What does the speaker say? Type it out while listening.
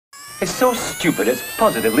It's so stupid, it's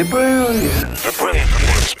positively brilliant. The Brain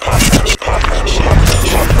Force Podcast.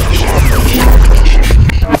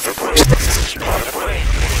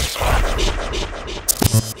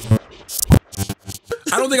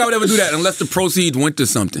 I don't think I would ever do that unless the proceeds went to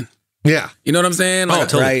something. Yeah. You know what I'm saying? Like,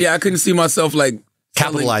 totally. Right. Yeah, I couldn't see myself like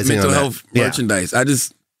capitalizing mental on health that. merchandise. I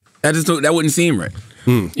just that wouldn't seem right.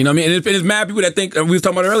 You know what I mean? And it's mad people that think, we was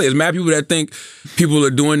talking about it earlier, it's mad people that think people are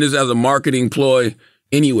doing this as a marketing ploy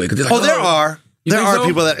anyway. Like, there are. You There think are so?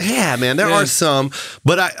 people that, man, there are some,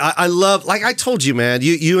 but I love, like I told you, man,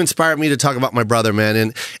 you inspired me to talk about my brother, man,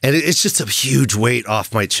 and it's just a huge weight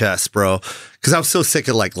off my chest, bro, because I was so sick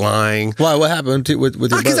of like lying. Why? What happened with your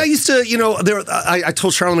brother? Because I used to, I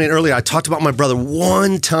told Charlamagne earlier, I talked about my brother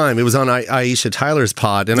one time. It was on Aisha Tyler's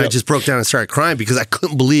pod, and I just broke down and started crying because I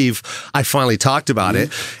couldn't believe I finally talked about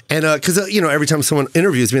it. And because, every time someone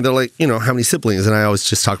interviews me, they're like, how many siblings? And I always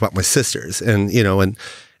just talk about my sisters, and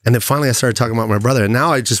then finally I started talking about my brother, and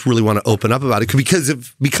now I just really want to open up about it because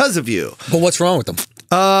of you. But what's wrong with him?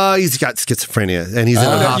 He's got schizophrenia, and he's in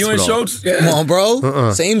a hospital. You and Schulz? Yeah. Come on,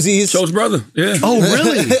 bro. Same Z's. Schultz's brother. Yeah. Oh,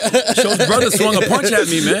 really? Schultz's brother swung a punch at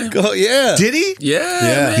me, man. Yeah. Did he?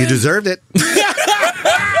 Yeah. He deserved it.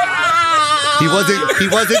 He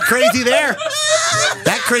wasn't crazy there.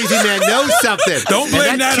 That crazy man knows something. Don't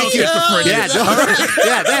blame that on schizophrenia.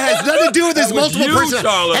 Yeah, that has nothing to do with his multiple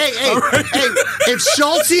personalities. Hey, if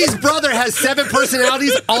Schultz's brother has 7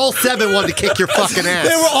 personalities, all 7 wanted to kick your fucking ass.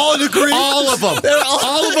 They were all in agreement. All of them.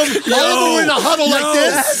 All of them were in a huddle like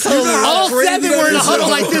this. All 7 were in a huddle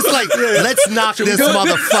like this, like, let's knock this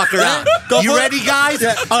motherfucker out. You ready, guys?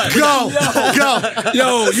 Go.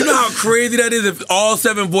 Yo, you know how crazy that is if all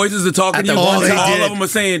 7 voices are talking to you all and all of them are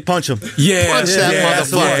saying, Punch him. yeah. Punch that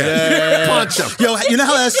motherfucker. Punch him. Yo, you know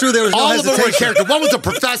how that's true? There was no All of them were hesitation. characters. One was a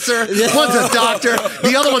professor, one's a doctor,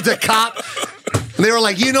 the other one's a cop. And they were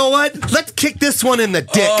like, you know what? Let's kick this one in the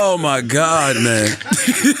dick. Oh my God, man.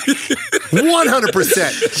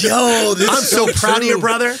 100%. Yo, this I'm is so proud of your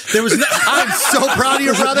brother. I'm so proud of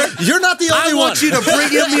your brother. You're not the only I one. want you to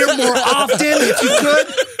bring him here more often if you could.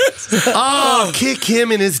 Oh, kick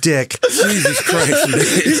him in his dick. Jesus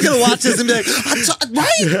Christ. He's going to watch this and be like,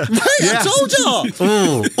 right, I told y'all.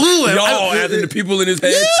 Y'all adding the people in his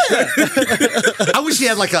head. I wish he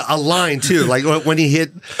had like a line too, like when he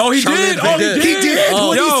hit. Oh, he did. Oh, he did.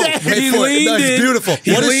 What Yo, he said. he leaned No, in. it's beautiful.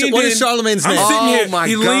 He What leaned is in. Charlamagne's name? I'm sitting here. Oh, my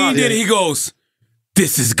he God. leaned in and he goes,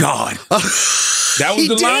 "This is God." That was He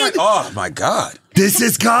the did? line. Oh my God. This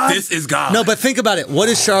is God. This is God. No, but think about it. What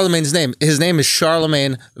is Charlamagne's name? His name is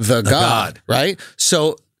Charlamagne the God, right?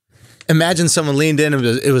 So imagine someone leaned in and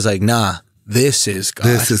it was like, nah, this is God.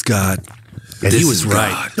 This is God. And he was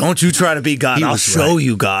right. Don't you try to be God. I'll show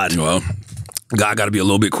you God. Well, God got to be a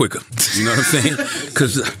little bit quicker. You know what I'm saying?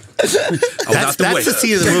 Because That's the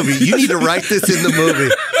scene of the movie. You need to write this in the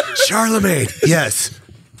movie. Charlamagne, yes,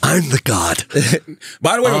 I'm the God.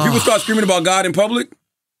 By the way, when people start screaming about God in public,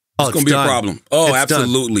 it's going to be done. a problem. Oh, It's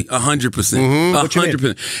absolutely. 100%.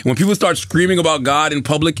 100%. When people start screaming about God in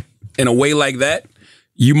public in a way like that,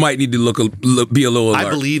 you might need to be a little alert. I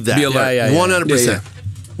believe that. Be alert. Yeah. 100%.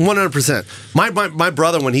 100%. My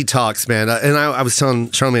brother, when he talks, man, and I was telling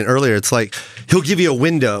Charlamagne earlier, it's like he'll give you a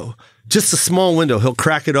window, just a small window. He'll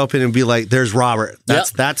crack it open and be like, "There's Robert.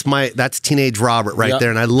 That's teenage Robert right there,"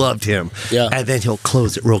 and I loved him. Yeah. And then he'll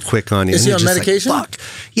close it real quick on you. Is and he you're on just medication? Like, fuck.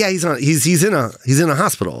 Yeah, he's in a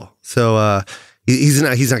hospital. So he's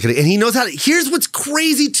not gonna. And he knows how to. Here's what's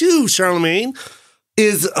crazy too, Charlamagne,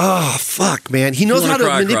 is fuck, man. He knows how to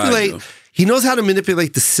manipulate. He knows how to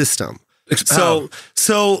manipulate the system.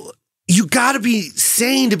 So you got to be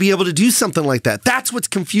sane to be able to do something like that. That's what's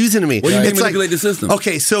confusing to me. What do you mean It's manipulate the system?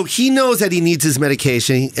 Okay, so he knows that he needs his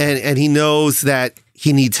medication, and he knows that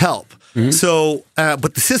he needs help. So,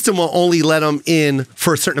 but the system will only let him in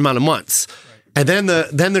for a certain amount of months, and then they're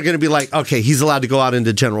going to be like, okay, he's allowed to go out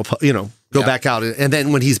into general, go back out, and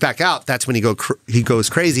then when he's back out, that's when he goes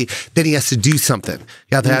crazy. Then he has to do something.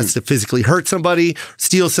 He has to physically hurt somebody,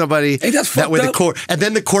 steal somebody. Hey, that's that way fucked the up. court, and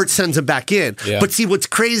then the court sends him back in. Yeah. But see, what's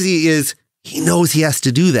crazy is he knows he has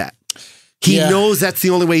to do that. He knows that's the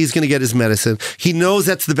only way he's going to get his medicine. He knows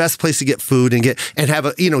that's the best place to get food and have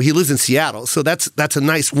a, he lives in Seattle. So that's a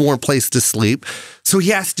nice warm place to sleep. So he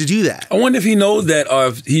has to do that. I wonder if he knows that or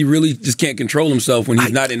if he really just can't control himself when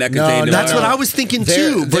he's not in that contained environment. That's what I was thinking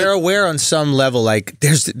too. They're aware on some level, like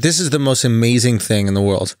this is the most amazing thing in the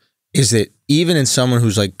world, is that even in someone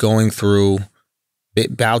who's like going through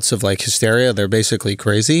bouts of like hysteria, they're basically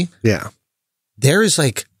crazy. Yeah. There is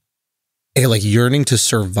like a yearning to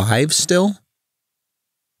survive still.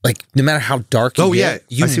 Like no matter how dark you get,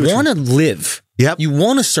 you want to live. Yep. You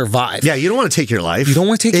want to survive. Yeah, you don't want to take your life. You don't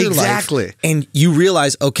want to take your life. Exactly. And you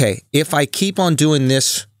realize, okay, if I keep on doing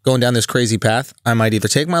this, going down this crazy path, I might either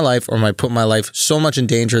take my life or I might put my life so much in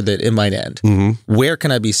danger that it might end. Where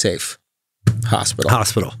can I be safe?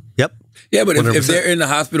 Hospital. Yep. Yeah, but if 100%. they're in the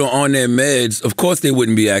hospital on their meds, of course they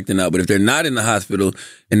wouldn't be acting out. But if they're not in the hospital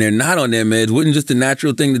and they're not on their meds, wouldn't just the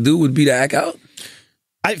natural thing to do would be to act out?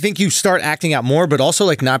 I think you start acting out more, but also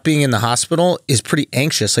like not being in the hospital is pretty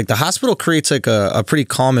anxious. Like the hospital creates like a pretty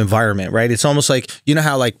calm environment, right? It's almost like, you know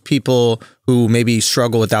how like people who maybe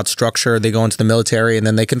struggle without structure, they go into the military and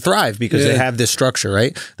then they can thrive because they have this structure,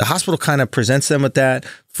 right? The hospital kind of presents them with that.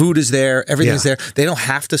 Food is there, everything's there. They don't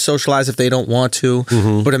have to socialize if they don't want to.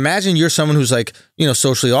 But imagine you're someone who's like, you know,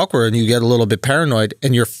 socially awkward and you get a little bit paranoid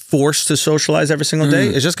and you're forced to socialize every single day.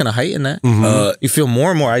 It's just going to heighten that. You feel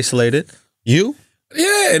more and more isolated. You?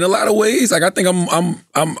 Yeah, in a lot of ways. Like I think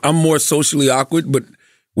I'm more socially awkward, but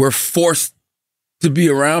we're forced to be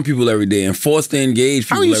around people every day and forced to engage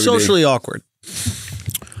people How are you every socially day. awkward?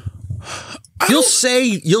 You'll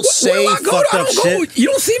say fucked up shit. You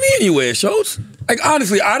don't see me anywhere, Schulz. Like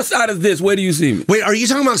honestly, outside of this, where do you see me? Wait, are you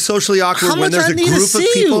talking about socially awkward How when much there's I a need to group of see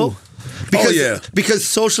people? you? Because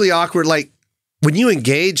socially awkward, like when you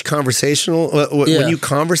engage conversational, when you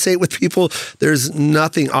conversate with people, there's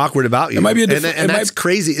nothing awkward about you. It might be and that's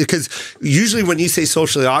crazy because usually when you say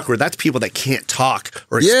socially awkward, that's people that can't talk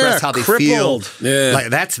or express how they crippled. feel. Yeah. Like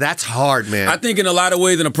that's hard, man. I think in a lot of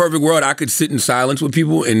ways, in a perfect world, I could sit in silence with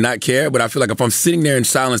people and not care. But I feel like if I'm sitting there in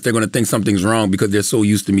silence, they're going to think something's wrong because they're so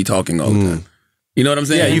used to me talking all the time. You know what I'm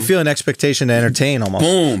saying? Yeah, you feel an expectation to entertain almost.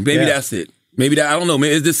 Boom. Maybe that's it. Maybe that, I don't know.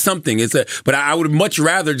 Maybe it's just something. But I would much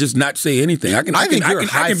rather just not say anything. I can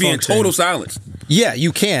be in total silence. Yeah,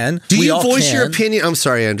 you can. Do you voice your opinion? I'm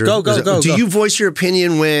sorry, Andrew. Go. Do you voice your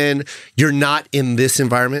opinion when you're not in this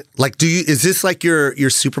environment? Like, is this like your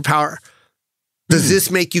superpower? Does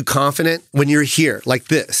this make you confident when you're here like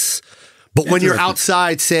this? But when you're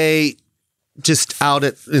outside, say, just out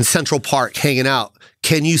in Central Park hanging out,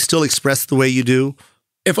 can you still express the way you do?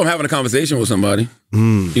 If I'm having a conversation with somebody,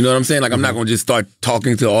 you know what I'm saying? Like, I'm not going to just start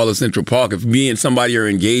talking to all of Central Park. If me and somebody are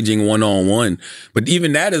engaging one-on-one. But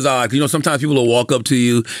even that is odd. You know, sometimes people will walk up to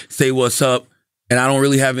you, say what's up, and I don't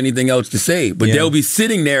really have anything else to say. But they'll be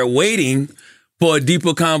sitting there waiting for a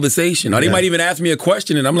deeper conversation. Or they might even ask me a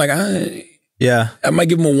question, and I'm like, I might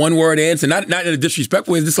give them a one-word answer. Not in a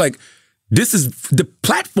disrespectful way. It's just like, this is the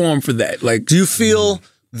platform for that. Like, do you feel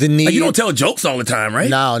the need? Like you don't tell jokes all the time, right?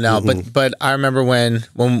 No. But I remember when I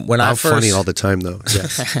first. I'm funny all the time, though.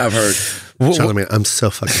 Yes, I've heard. Charlamagne, I'm so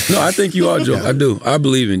fucking. No, I think you are, Joe. I do. I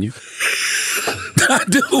believe in you. I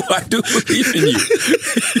do believe in you.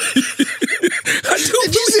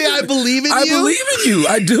 Did you say I believe in you? I believe in you.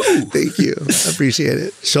 I do. Thank you. I appreciate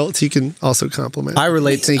it. Schulz, you can also compliment. I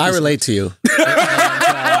relate to you.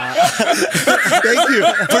 Thank you.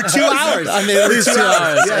 For 2 hours. I mean, at least 2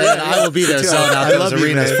 hours. Yeah. I will be there selling out those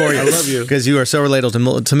arenas for you. I love you. Because you are so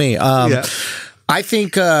relatable to me. I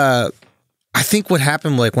think what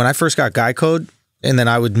happened, like when I first got Guy Code and then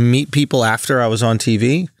I would meet people after I was on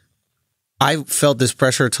TV, I felt this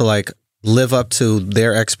pressure to like live up to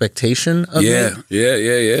their expectation of me.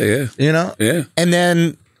 Yeah. You know? Yeah. And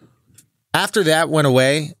then after that went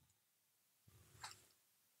away,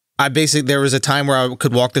 there was a time where I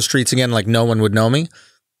could walk the streets again, like no one would know me.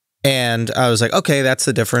 And I was like, okay, that's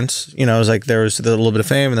the difference. You know, it was like there was a little bit of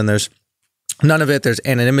fame and then there's none of it. There's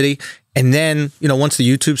anonymity. And then, you know, once the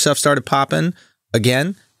YouTube stuff started popping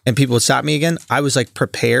again and people would stop me again, I was like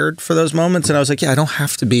prepared for those moments. And I was like, yeah, I don't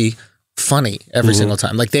have to be funny every single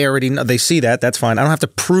time. Like they already know, they see that. That's fine. I don't have to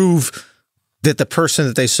prove that the person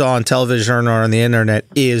that they saw on television or on the internet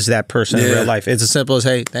is that person in real life. It's as simple as,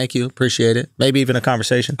 hey, thank you, appreciate it. Maybe even a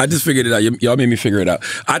conversation. I just figured it out. Y'all made me figure it out.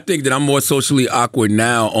 I think that I'm more socially awkward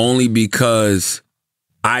now only because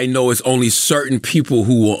I know it's only certain people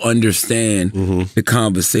who will understand the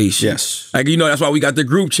conversation. Yes. Like, you know, that's why we got the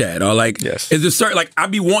group chat. Or like, is there certain, like, I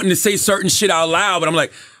be wanting to say certain shit out loud, but I'm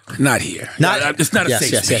like, not here. It's not a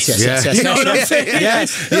safe space. Yes. You know what I'm saying?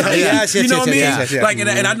 Yes. You know what I mean? Like,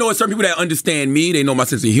 and I know it's certain people that understand me. They know my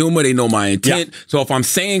sense of humor. They know my intent. So if I'm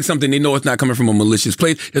saying something, they know it's not coming from a malicious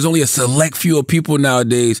place. There's only a select few of people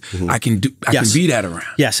nowadays I can be that around.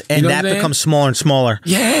 Yes, and that becomes smaller and smaller.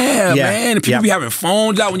 Yeah, man. And people be having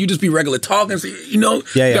phones out when you just be regular talking. So, you know,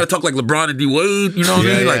 you got to talk like LeBron and D Wade. You know what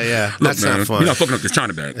I mean? Like, that's man, not fun. You're not fucking up this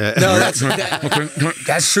China bag. No,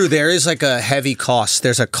 that's true. There is like a heavy cost.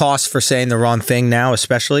 There's a cost for saying the wrong thing now,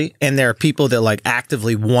 especially, and there are people that like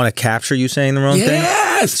actively want to capture you saying the wrong thing.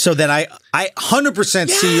 Yes. So then I 100%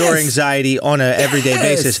 see your anxiety on an everyday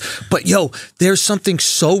basis. But yo, there's something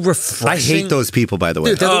so refreshing. I hate those people, by the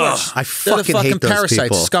way. Dude, they're the worst. I fucking hate those parasites,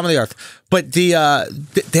 people. scum of the earth. But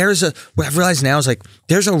what I've realized now is like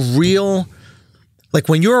there's a real, like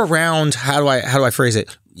when you're around, how do I phrase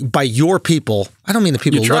it? By your people, I don't mean the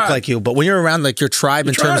people who look like you, but when you're around like your tribe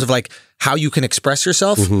in terms of like how you can express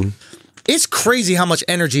yourself, it's crazy how much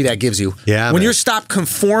energy that gives you. Yeah, when man. you stop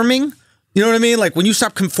conforming, you know what I mean? Like when you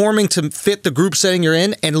stop conforming to fit the group setting you're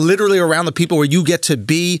in and literally around the people where you get to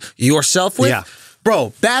be yourself with. Yeah.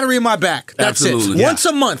 Bro, battery in my back. That's Absolutely. it. Once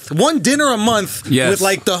a month, one dinner a month with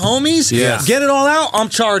like the homies. Yes. Get it all out. I'm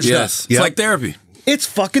charged up. Yes. It's like therapy. It's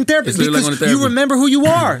fucking therapy It's literally because like therapy. you remember who you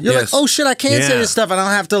are. You're Yes. like, oh shit, I can't say this stuff. I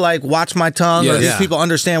don't have to like watch my tongue or these people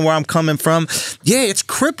understand where I'm coming from. Yeah, it's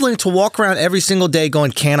crippling to walk around every single day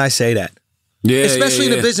going, can I say that? Yeah, Especially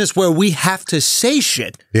in a business where we have to say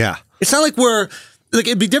shit. Yeah. It's not like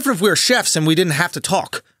it'd be different if we were chefs and we didn't have to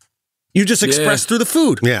talk. You just express through the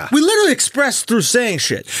food. Yeah. We literally express through saying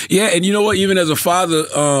shit. Yeah, and you know what? Even as a father,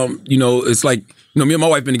 it's like, me and my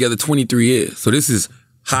wife been together 23 years. So this is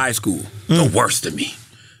high school, the worst of me.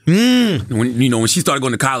 When she started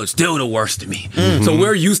going to college, still the worst of me. So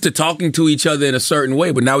we're used to talking to each other in a certain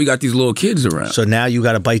way, but now we got these little kids around. So now you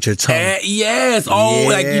got to bite your tongue. Yes. Oh,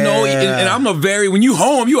 like, and I'm when you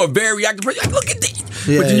home, you are a very reactive person. Like, look at this.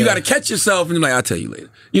 But then you got to catch yourself and you're like, I'll tell you later.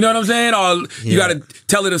 You know what I'm saying? Or you got to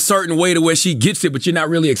tell it a certain way to where she gets it, but you're not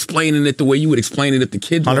really explaining it the way you would explain it if the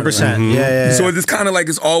kids were 100%. around. Yeah. So it's kind of like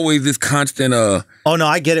it's always this constant oh no,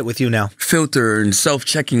 I get it with you now. filter and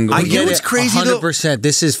self-checking going I on. get what's it crazy, though? 100%.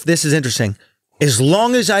 This is interesting. As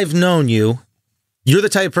long as I've known you, you're the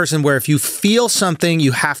type of person where if you feel something,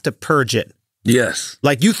 you have to purge it. Yes.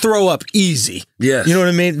 Like you throw up easy. Yes. You know what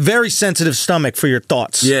I mean? Very sensitive stomach for your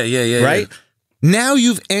thoughts. Yeah. Right? Now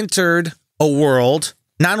you've entered a world,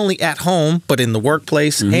 not only at home, but in the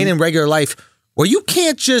workplace and in regular life, where you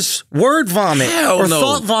can't just word vomit or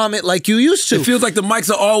thought vomit like you used to. It feels like the mics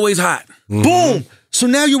are always hot. Boom. So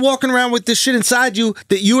now you're walking around with this shit inside you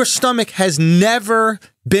that your stomach has never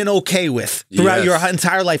been okay with throughout your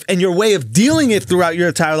entire life. And your way of dealing it throughout your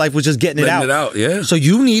entire life was just getting it out. Yeah. So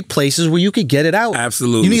you need places where you could get it out.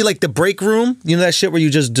 Absolutely. You need like the break room, you know that shit where you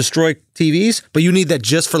just destroy TVs, but you need that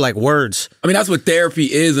just for like words. I mean, that's what therapy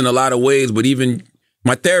is in a lot of ways, but even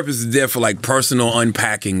my therapist is there for like personal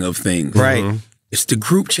unpacking of things. Right. It's the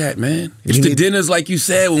group chat, man. It's the dinners, like you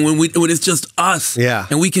said, when it's just us. Yeah.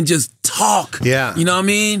 And we can just talk. Yeah. You know what I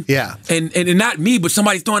mean? Yeah. And not me, but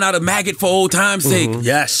somebody's throwing out a maggot for old time's sake.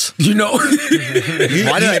 Yes. You know?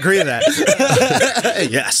 Why did I agree to that?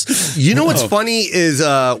 Yes. You know what's funny is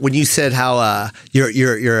when you said how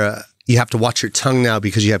you have to watch your tongue now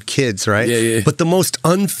because you have kids, right? Yeah. But the most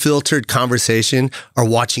unfiltered conversation are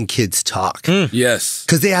watching kids talk. Yes.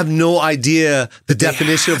 Because they have no idea the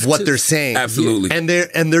definition of what they're saying. Absolutely. And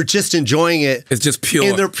they're just enjoying it. It's just pure.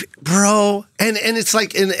 And it's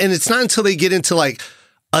like and it's not until they get into like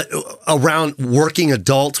around working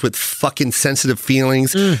adults with fucking sensitive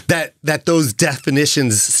feelings that those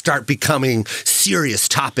definitions start becoming serious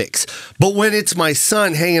topics. But when it's my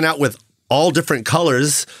son hanging out with all different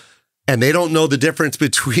colors and they don't know the difference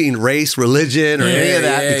between race, religion, or any of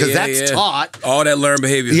that because that's taught. All that learned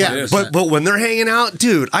behavior. Yeah, but when they're hanging out,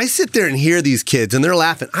 dude, I sit there and hear these kids and they're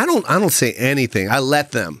laughing. I don't say anything. I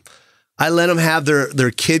let them have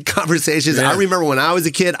their kid conversations. Yeah. I remember when I was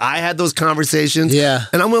a kid, I had those conversations. Yeah.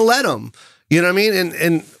 And I'm going to let them. You know what I mean?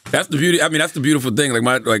 And that's the beauty. I mean, that's the beautiful thing. Like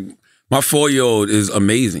my 4-year-old is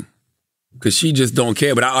amazing because she just don't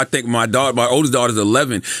care. But I think my oldest daughter's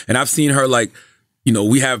 11, and I've seen her like,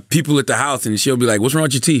 we have people at the house, and she'll be like, "What's wrong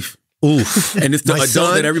with your teeth?" oof. And it's the My adult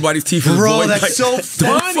son? that everybody's teeth is Bro, void. that's Like, so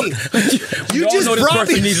funny. You all just know this brought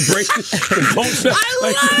person me. needs braces. I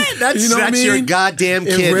love it. That's, you know what I that's your mean? goddamn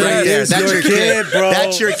kid really right there. is That's your your kid, kid, bro.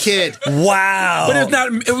 That's your kid. Wow. But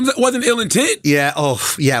it wasn't ill intent. Yeah. Oh,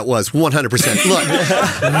 yeah, it was 100%. Look,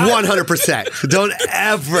 100%. Don't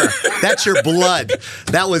ever. That's your blood.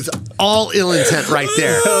 That was all ill intent right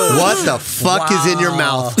there. What the fuck is in your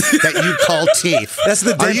mouth that you call teeth? That's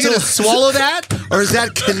the Are you dental- going to swallow that, or is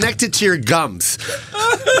that connected to your gums?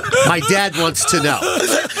 My dad wants to know.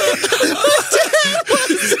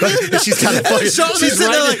 She's kind of funny. She's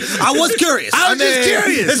right. I was curious. I was just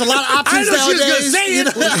curious. There's a lot of options I know she was nowadays. gonna say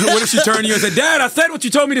it. What if she turned to you and said, "Dad, I said what you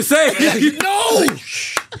told me to say"? No.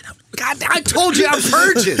 God, I told you I'm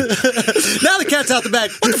virgin. Now the cat's out the bag.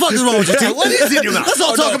 What the fuck is wrong with your teeth? What is in your mouth? Let's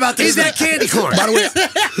all talk about this. Is that candy corn? By the way,